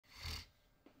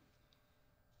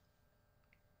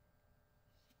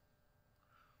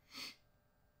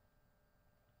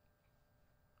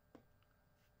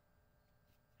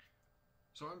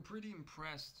So I'm pretty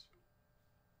impressed.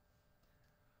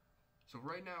 So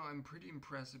right now I'm pretty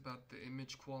impressed about the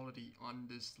image quality on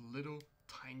this little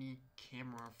tiny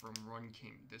camera from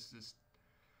RunCam. This is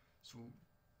so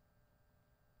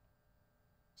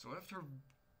after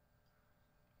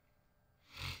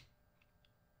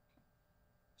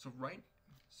so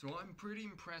I'm pretty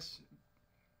impressed.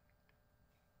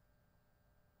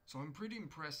 So I'm pretty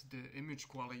impressed the image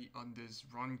quality on this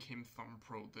RunCam Thumb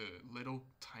Pro, the little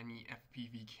tiny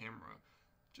FPV camera.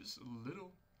 Just a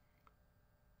little.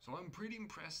 So I'm pretty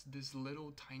impressed this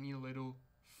little tiny little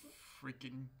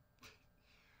freaking.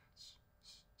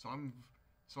 So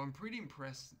I'm pretty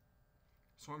impressed.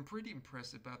 So I'm pretty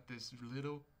impressed about this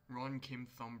little RunCam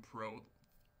Thumb Pro.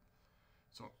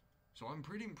 So I'm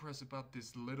pretty impressed about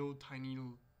this little tiny.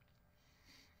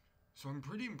 So I'm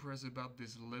pretty impressed about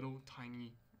this little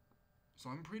tiny. So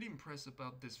I'm pretty impressed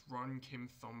about this RunCam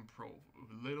Thumb Pro,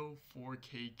 little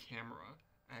 4K camera,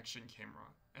 action camera,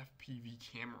 FPV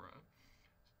camera.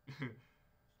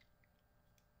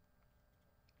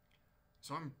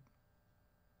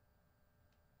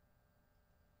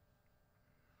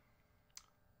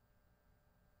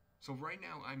 So right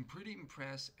now I'm pretty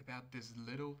impressed about this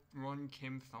little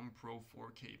RunCam Thumb Pro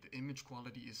 4K. The image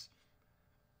quality is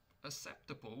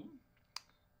acceptable.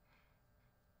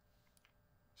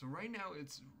 So right now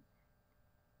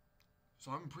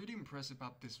so I'm pretty impressed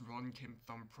about this RunCam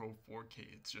Thumb Pro 4K.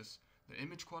 It's just the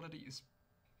image quality is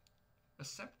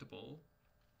acceptable.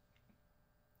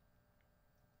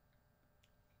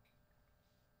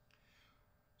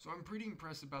 So I'm pretty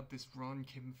impressed about this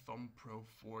RunCam Thumb Pro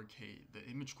 4K. The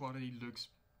image quality looks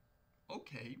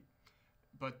okay,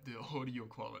 but the audio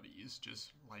quality is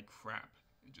just like crap.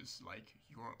 Just like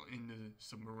you're in the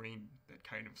submarine, that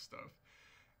kind of stuff.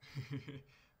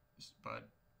 But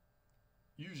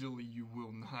usually you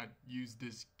will not use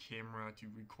this camera to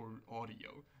record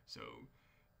audio. So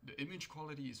the image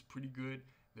quality is pretty good.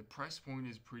 The price point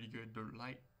is pretty good. The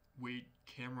lightweight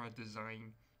camera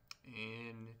design,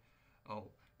 and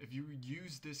if you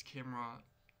use this camera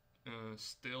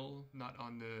still not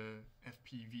on the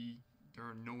FPV, there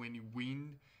are no any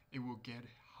wind, it will get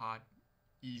hot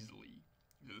easily.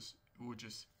 It will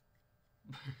just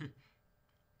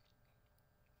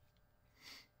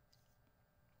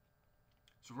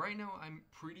So right now I'm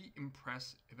pretty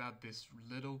impressed about this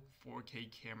little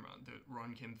 4K camera, the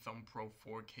RunCam Thumb Pro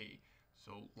 4K.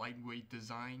 So lightweight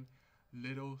design,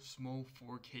 little small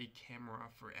 4K camera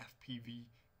for FPV.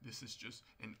 This is just,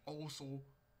 and also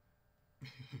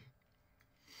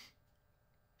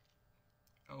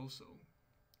so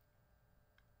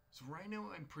right now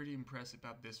I'm pretty impressed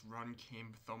about this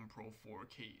RunCam Thumb Pro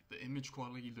 4K. The image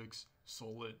quality looks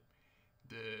solid.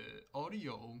 The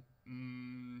audio,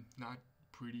 not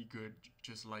pretty good,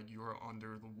 just like you're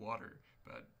under the water,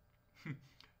 but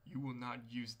you will not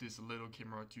use this little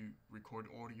camera to record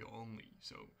audio only.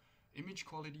 So image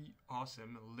quality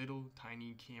awesome, a little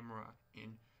tiny camera,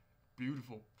 and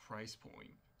beautiful price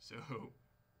point. So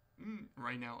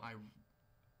right now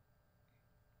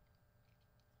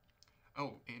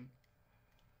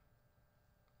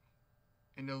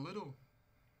and a little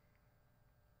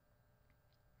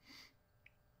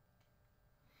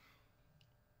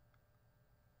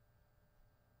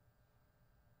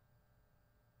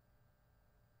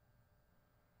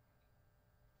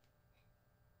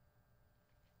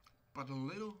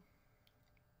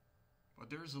but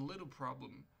there's a little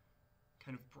problem,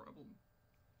 kind of problem.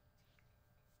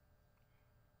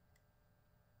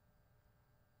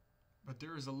 But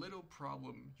there is a little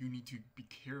problem, you need to be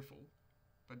careful.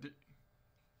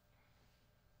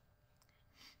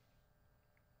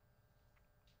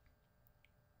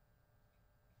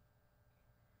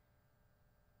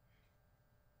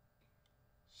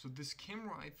 So this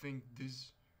camera, I think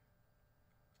this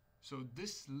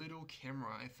little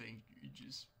camera, I think you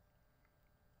just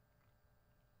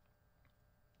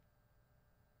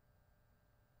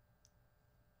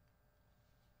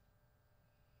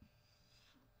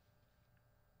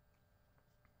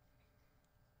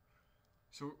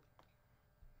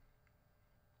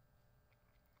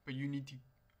but you need to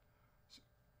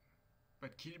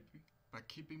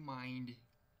keep in mind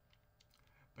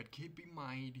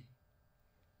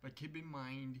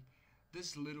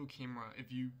this little camera,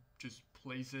 if you just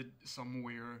place it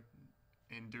somewhere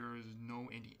and there is no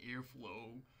any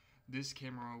airflow, this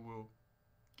camera will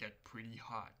get pretty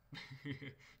hot.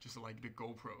 Just like the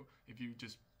GoPro, if you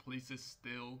just place it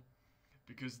still,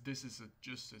 because this is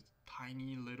just a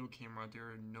tiny little camera, there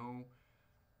are no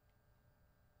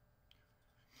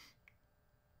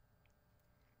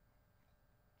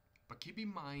but keep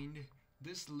in mind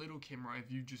this little camera,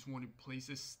 if you just want to place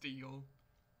it still,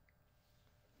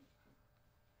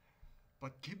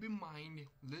 But keep in mind,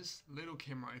 this little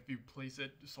camera, if you place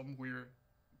it somewhere,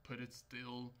 put it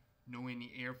still, no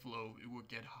any airflow, it will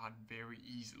get hot very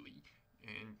easily,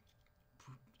 and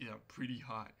yeah, pretty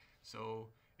hot. So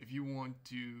if you want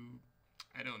to,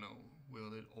 I don't know,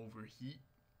 will it overheat?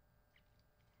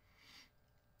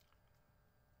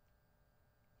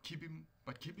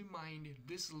 But keep in mind,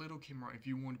 this little camera, if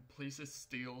you want to place it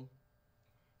still,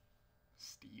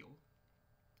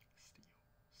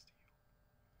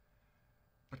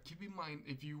 but keep in mind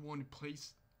if you want to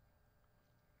place,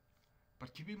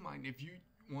 but keep in mind if you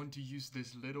want to use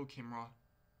this little camera,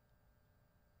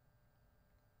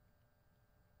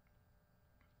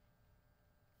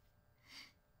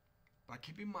 but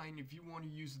keep in mind if you want to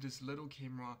use this little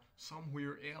camera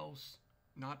somewhere else,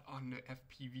 not on the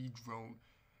FPV drone,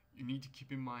 you need to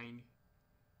keep in mind.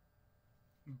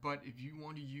 But if you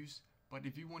want to use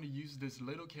this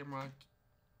little camera,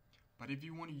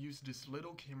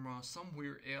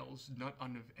 somewhere else, not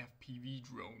on the FPV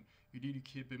drone, you need to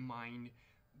keep in mind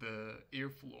the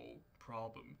airflow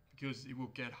problem, because it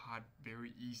will get hot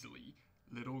very easily.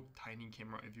 Little tiny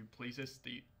camera, if you place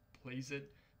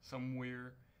it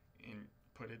somewhere and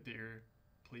put it there,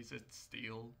 place it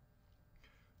still,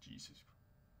 Jesus.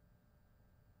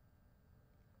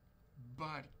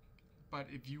 But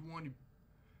if you want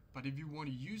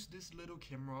to use this little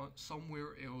camera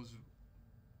somewhere else,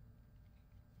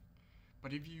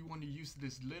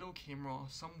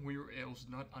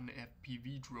 not on the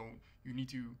FPV drone, you need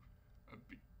to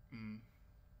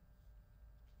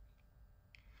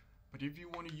but if you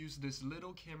want to use this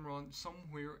little camera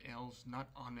somewhere else, not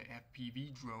on the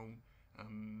FPV drone,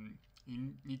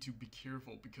 you need to be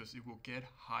careful because it will get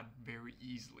hot very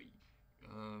easily.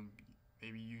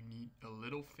 Maybe you need a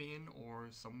little fan or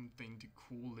something to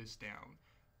cool this down.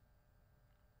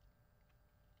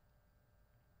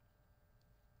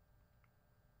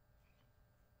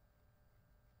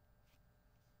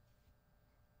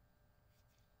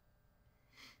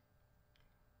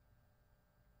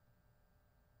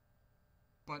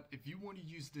 But if you want to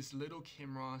use this little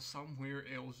camera somewhere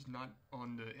else, not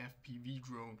on the FPV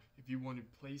drone, if you want to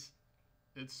place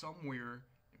it somewhere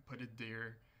and put it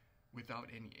there without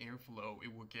any airflow,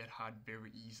 it will get hot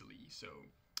very easily. So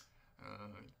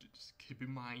just keep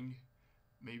in mind,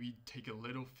 maybe take a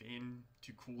little fan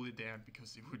to cool it down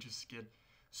because it will just get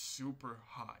super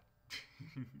hot.